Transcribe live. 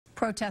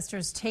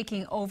Protesters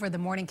taking over the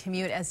morning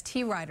commute as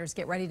T-riders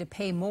get ready to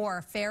pay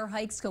more. Fare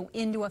hikes go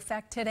into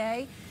effect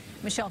today.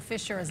 Michelle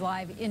Fisher is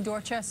live in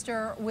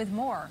Dorchester with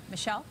more.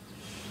 Michelle?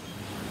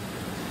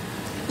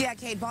 Yeah,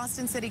 Kate,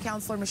 Boston City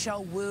Councilor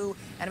Michelle Wu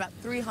and about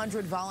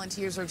 300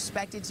 volunteers are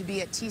expected to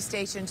be at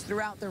T-stations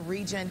throughout the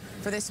region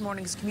for this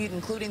morning's commute,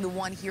 including the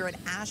one here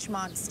at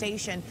Ashmont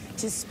Station,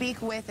 to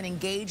speak with and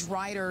engage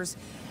riders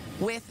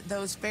with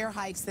those fare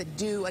hikes that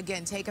do,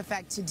 again, take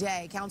effect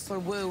today. Councilor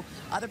Wu,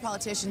 other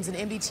politicians and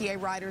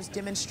MBTA riders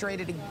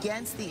demonstrated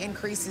against the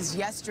increases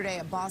yesterday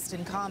at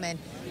Boston Common.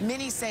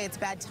 Many say it's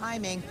bad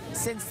timing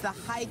since the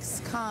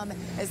hikes come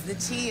as the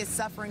T is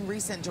suffering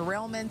recent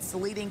derailments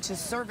leading to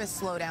service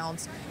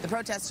slowdowns. The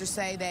protesters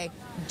say they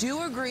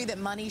do agree that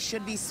money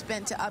should be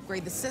spent to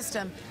upgrade the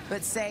system,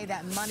 but say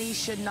that money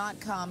should not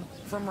come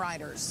from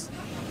riders.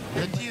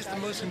 The T is the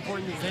most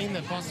important thing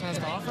that Boston has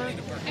to offer.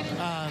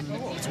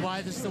 It's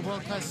why this is the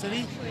world-class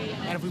city,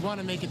 and if we want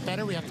to make it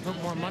better, we have to put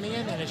more money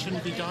in, and it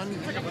shouldn't be done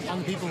on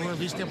the people who are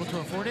least able to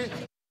afford it.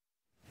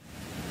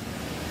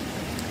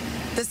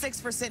 The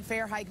 6%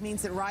 fare hike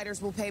means that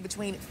riders will pay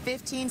between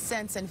 15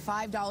 cents and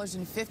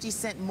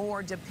 $5.50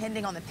 more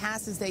depending on the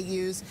passes they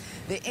use.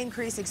 The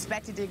increase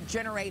expected to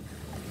generate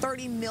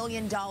 $30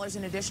 million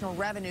in additional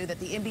revenue that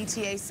the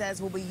MBTA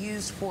says will be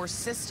used for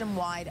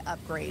system-wide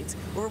upgrades.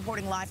 We're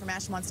reporting live from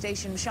Ashmont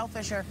Station. Michelle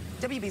Fisher,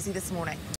 WBZ This Morning.